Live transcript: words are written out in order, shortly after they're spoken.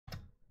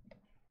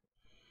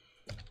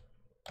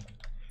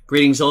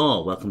Greetings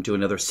all. Welcome to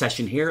another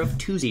session here of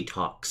Tuesday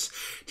Talks.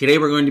 Today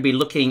we're going to be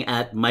looking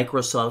at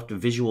Microsoft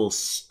Visual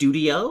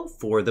Studio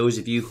for those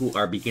of you who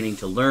are beginning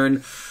to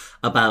learn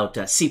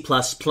about C++.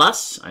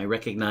 I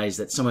recognize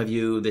that some of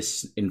you,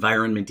 this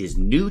environment is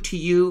new to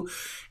you,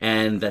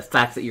 and the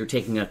fact that you're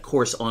taking a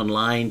course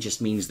online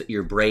just means that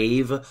you're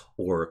brave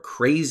or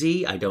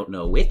crazy. I don't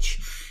know which.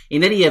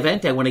 In any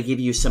event, I want to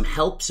give you some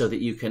help so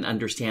that you can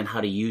understand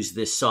how to use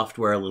this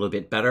software a little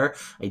bit better.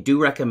 I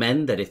do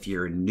recommend that if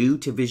you're new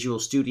to Visual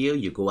Studio,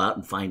 you go out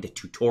and find a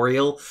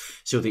tutorial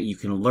so that you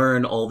can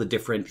learn all the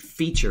different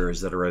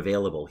features that are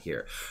available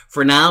here.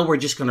 For now, we're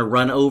just going to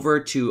run over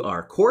to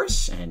our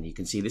course, and you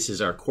can see this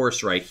is our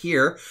course right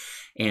here.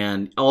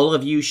 And all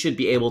of you should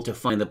be able to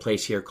find the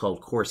place here called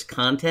Course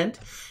Content.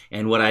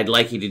 And what I'd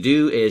like you to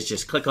do is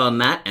just click on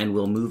that, and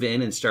we'll move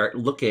in and start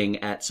looking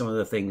at some of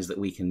the things that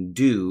we can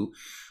do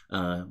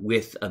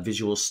with a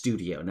Visual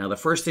Studio. Now, the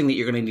first thing that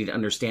you're going to need to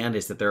understand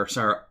is that there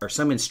are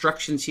some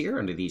instructions here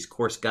under these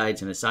course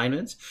guides and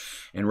assignments.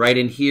 And right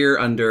in here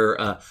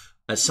under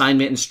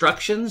assignment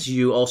instructions,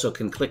 you also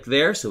can click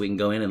there so we can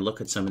go in and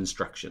look at some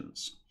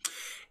instructions.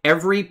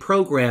 Every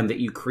program that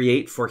you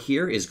create for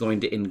here is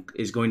going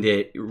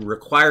to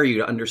require you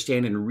to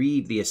understand and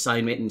read the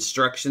assignment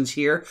instructions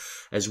here,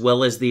 as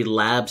well as the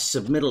lab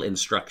submittal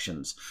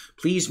instructions.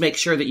 Please make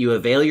sure that you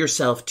avail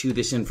yourself to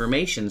this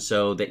information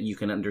so that you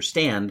can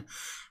understand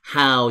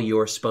how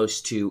you're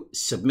supposed to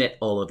submit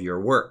all of your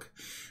work.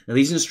 Now,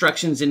 these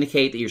instructions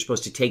indicate that you're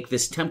supposed to take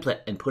this template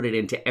and put it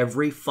into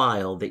every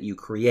file that you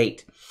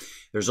create.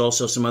 There's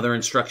also some other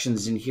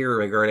instructions in here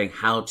regarding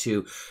how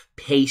to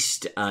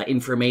paste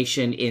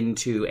information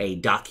into a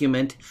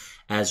document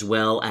as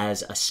well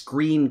as a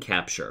screen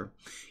capture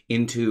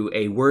into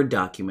a Word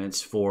document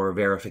for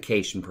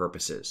verification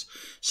purposes.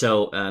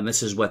 So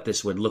this is what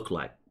this would look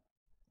like.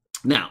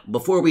 Now,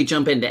 before we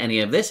jump into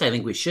any of this, I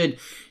think we should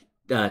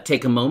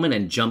take a moment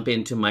and jump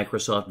into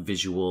Microsoft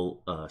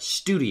Visual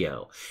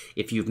Studio.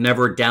 If you've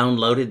never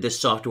downloaded this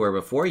software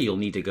before, you'll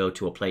need to go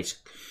to a place.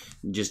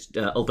 Just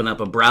open up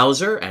a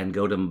browser and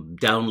go to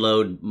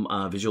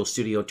download Visual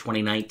Studio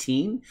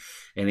 2019,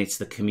 and it's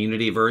the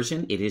community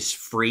version. It is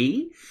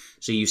free,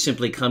 so you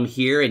simply come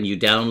here and you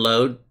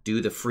download,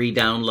 do the free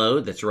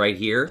download that's right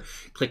here.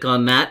 Click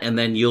on that, and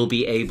then you'll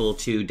be able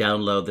to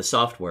download the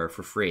software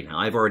for free. Now,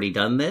 I've already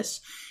done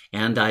this,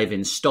 and I've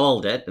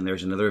installed it, and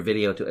there's another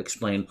video to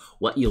explain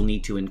what you'll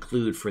need to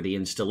include for the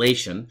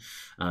installation,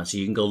 so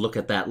you can go look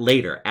at that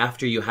later.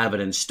 After you have it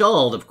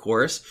installed, of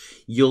course,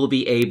 you'll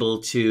be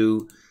able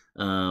to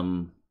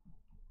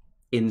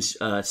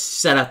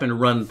set up and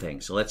run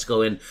things. So let's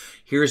go in.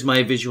 Here's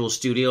my Visual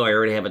Studio. I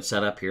already have it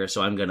set up here,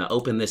 so I'm going to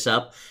open this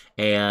up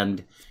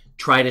and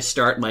try to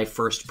start my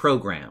first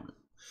program.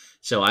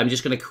 So I'm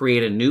just going to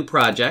create a new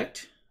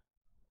project,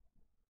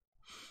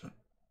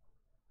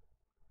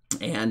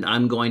 and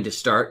I'm going to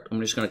start.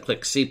 I'm just going to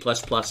click C++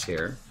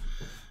 here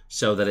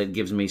so that it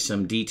gives me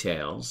some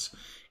details,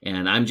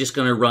 and I'm just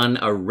going to run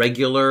a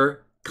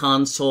regular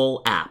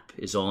console app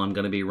is all I'm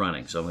going to be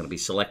running. So I'm going to be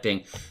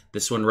selecting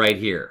this one right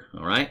here,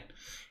 all right?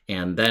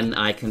 And then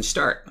I can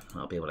start.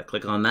 I'll be able to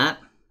click on that,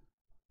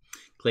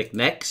 click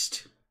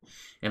Next,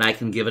 and I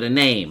can give it a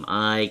name.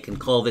 I can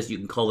call this, you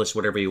can call this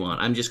whatever you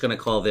want. I'm just going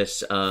to call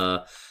this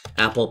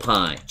Apple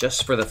Pie,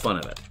 just for the fun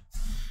of it.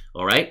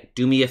 All right?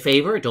 Do me a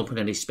favor, don't put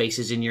any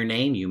spaces in your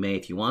name. You may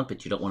if you want,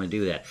 but you don't want to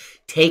do that.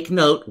 Take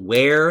note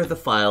where the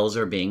files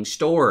are being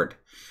stored.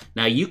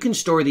 Now, you can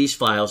store these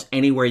files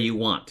anywhere you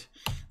want.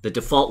 The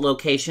default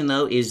location,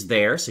 though, is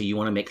there, so you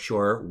want to make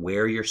sure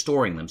where you're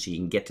storing them so you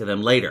can get to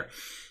them later.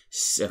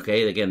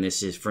 Okay, again,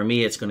 this is, for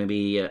me, it's going to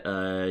be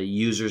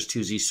users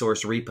to the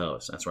source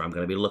repos. That's where I'm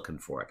going to be looking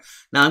for it.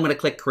 Now I'm going to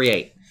click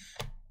Create.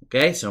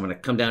 Okay, so I'm going to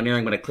come down here,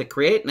 I'm going to click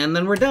Create, and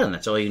then we're done.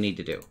 That's all you need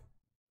to do.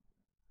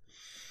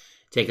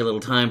 Take a little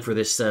time for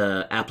this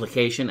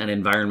application and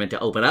environment to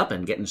open up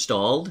and get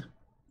installed.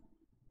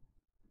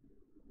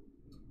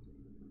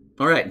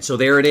 All right, so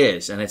there it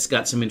is, and it's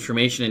got some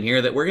information in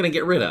here that we're going to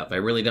get rid of. I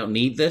really don't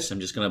need this. I'm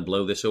just going to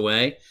blow this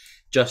away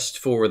just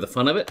for the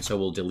fun of it, so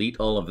we'll delete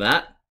all of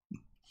that.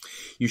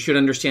 You should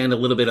understand a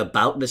little bit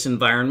about this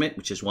environment,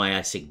 which is why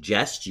I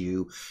suggest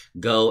you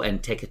go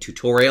and take a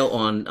tutorial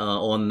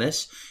on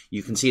this.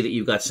 You can see that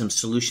you've got some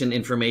solution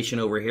information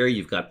over here.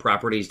 You've got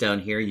properties down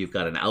here. You've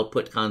got an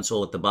output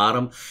console at the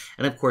bottom,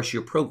 and of course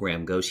your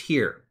program goes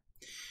here.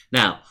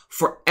 Now,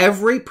 for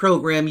every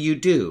program you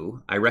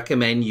do, I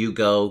recommend you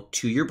go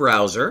to your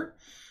browser,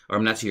 or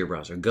not to your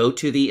browser, go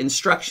to the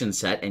instruction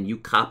set and you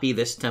copy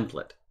this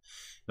template.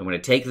 I'm going to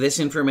take this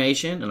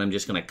information and I'm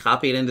just going to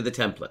copy it into the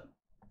template.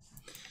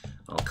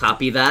 I'll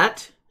copy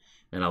that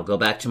and I'll go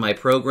back to my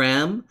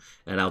program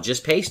and I'll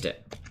just paste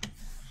it.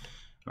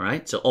 All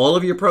right, so all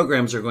of your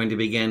programs are going to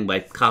begin by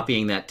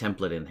copying that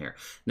template in here.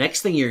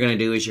 Next thing you're going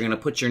to do is you're going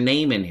to put your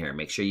name in here.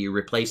 Make sure you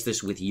replace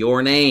this with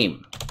your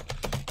name.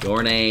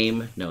 Your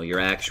name, no, your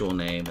actual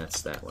name,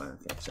 that's that one.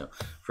 Okay, so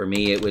for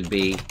me, it would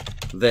be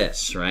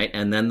this, right?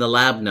 And then the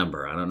lab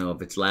number. I don't know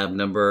if it's lab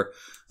number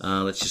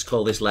Let's just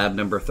call this lab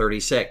number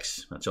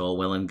 36. That's all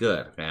well and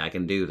good. Okay, I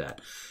can do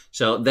that.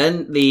 So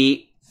then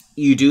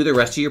you do the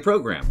rest of your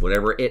program,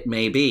 whatever it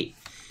may be.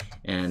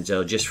 And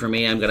so just for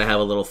me, I'm going to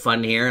have a little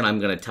fun here, and I'm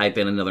going to type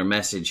in another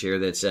message here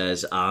that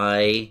says,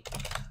 I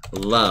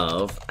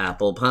love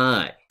apple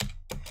pie.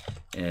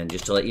 And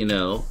just to let you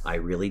know, I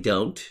really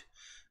don't.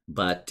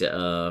 But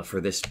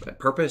for this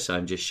purpose,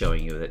 I'm just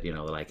showing you that,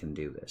 that I can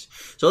do this.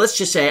 So let's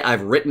just say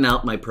I've written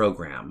out my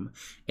program,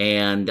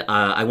 and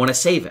I want to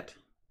save it.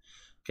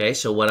 Okay,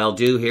 so what I'll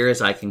do here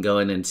is I can go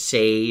in and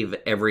save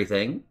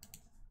everything.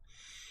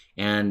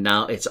 And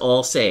now it's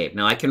all saved.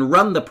 Now I can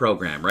run the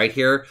program right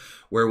here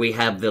where we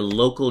have the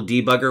local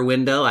debugger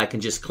window. I can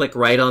just click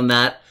right on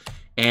that,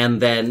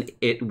 and then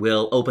it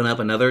will open up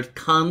another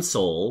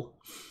console,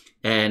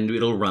 and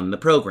it'll run the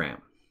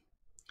program.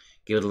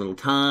 Give it a little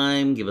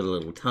time, give it a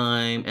little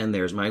time, and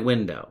there's my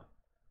window.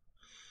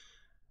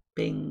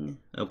 Bing.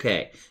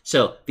 Okay,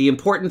 so the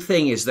important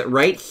thing is that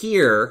right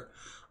here,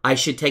 I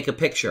should take a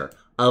picture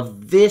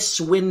of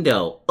this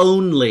window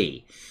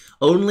only.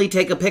 Only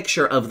take a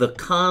picture of the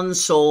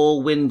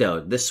console window,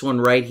 this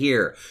one right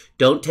here.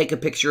 Don't take a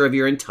picture of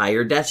your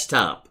entire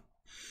desktop.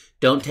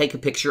 Don't take a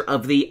picture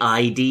of the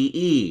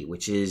IDE,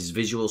 which is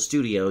Visual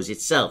Studios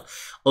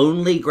itself.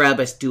 Only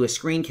do a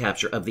screen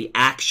capture of the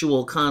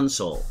actual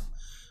console.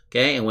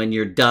 Okay, and when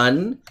you're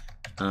done,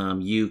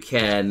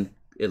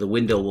 the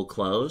window will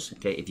close.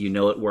 Okay, if you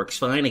know it works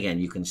fine, again,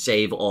 you can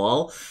save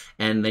all,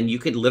 and then you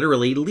could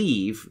literally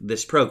leave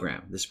this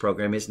program. This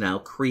program is now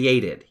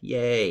created.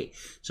 Yay!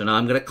 So now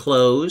I'm going to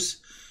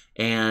close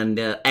and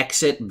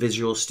exit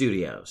Visual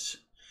Studios.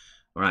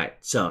 All right,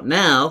 so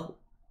now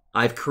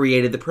I've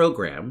created the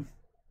program.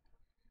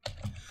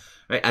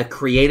 Right, I've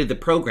created the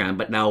program,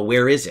 but now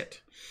where is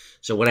it?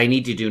 So what I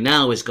need to do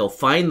now is go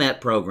find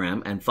that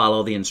program and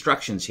follow the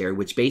instructions here,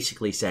 which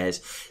basically says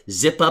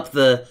zip up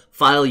the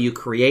file you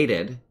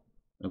created,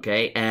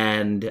 okay,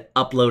 and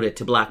upload it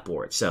to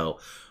Blackboard. So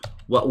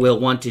what we'll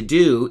want to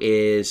do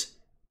is,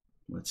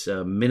 let's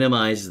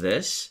minimize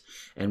this,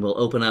 and we'll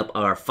open up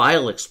our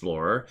File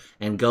Explorer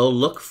and go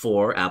look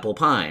for apple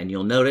pie. And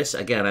you'll notice,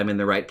 again, I'm in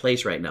the right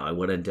place right now. I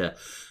went into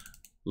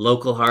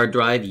local hard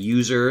drive,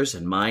 users,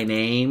 and my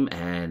name,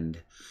 and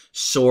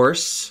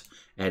source,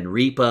 and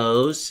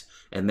repos,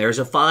 and there's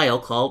a file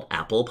called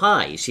apple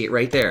pie. You see it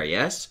right there,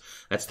 yes?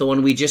 That's the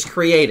one we just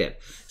created.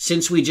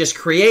 Since we just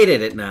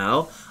created it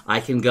now, I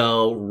can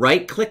go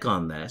right-click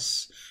on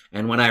this,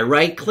 and when I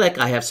right-click,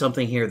 I have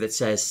something here that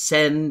says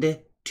send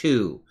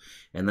to,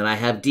 and then I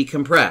have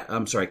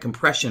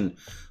compression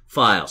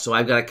file. So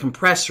I've got a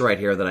compress right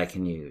here that I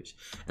can use,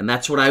 and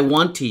that's what I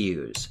want to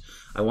use.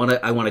 I want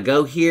to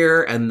go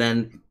here and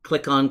then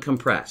click on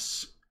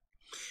compress.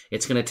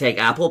 It's going to take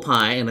apple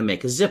pie and then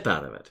make a zip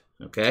out of it.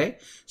 Okay,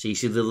 so you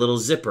see the little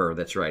zipper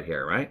that's right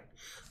here, right?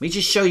 Let me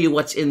just show you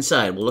what's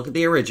inside. We'll look at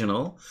the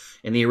original.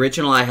 In the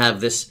original, I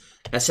have this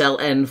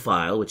SLN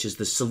file, which is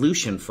the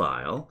solution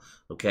file,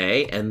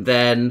 okay? And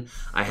then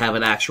I have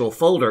an actual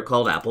folder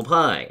called apple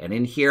pie. And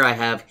in here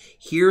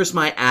here's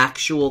my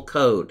actual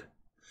code.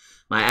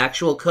 My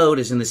actual code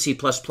is in the C++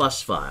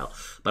 file,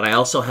 but I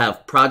also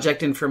have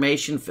project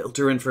information,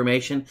 filter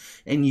information,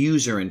 and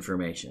user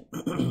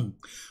information.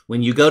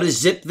 When you go to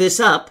zip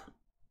this up,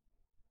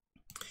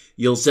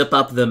 you'll zip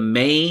up the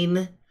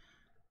main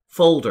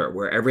folder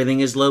where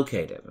everything is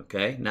located,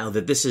 okay? Now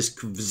that this is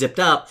zipped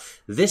up,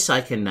 this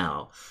I can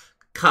now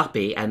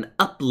copy and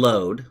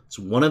upload. It's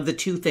one of the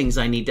two things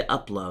I need to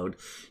upload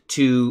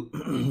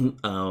to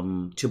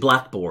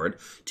Blackboard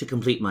to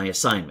complete my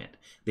assignment.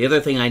 The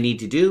other thing I need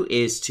to do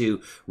is to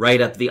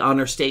write up the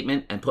honor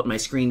statement and put my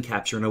screen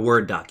capture in a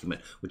Word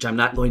document, which I'm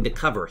not going to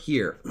cover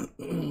here.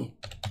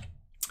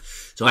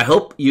 So I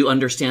hope you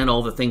understand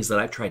all the things that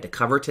I've tried to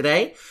cover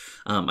today.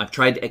 I've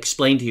tried to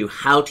explain to you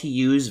how to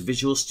use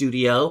Visual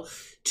Studio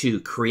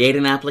to create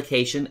an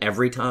application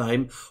every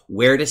time,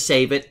 where to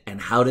save it, and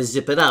how to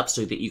zip it up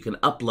so that you can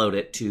upload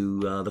it to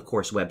the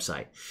course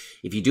website.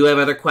 If you do have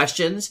other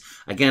questions,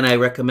 again, I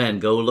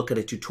recommend go look at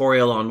a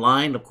tutorial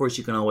online. Of course,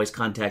 you can always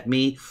contact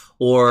me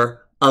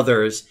or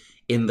others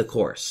in the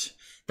course.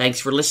 Thanks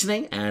for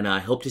listening, and I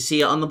hope to see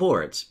you on the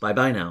boards.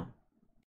 Bye-bye now.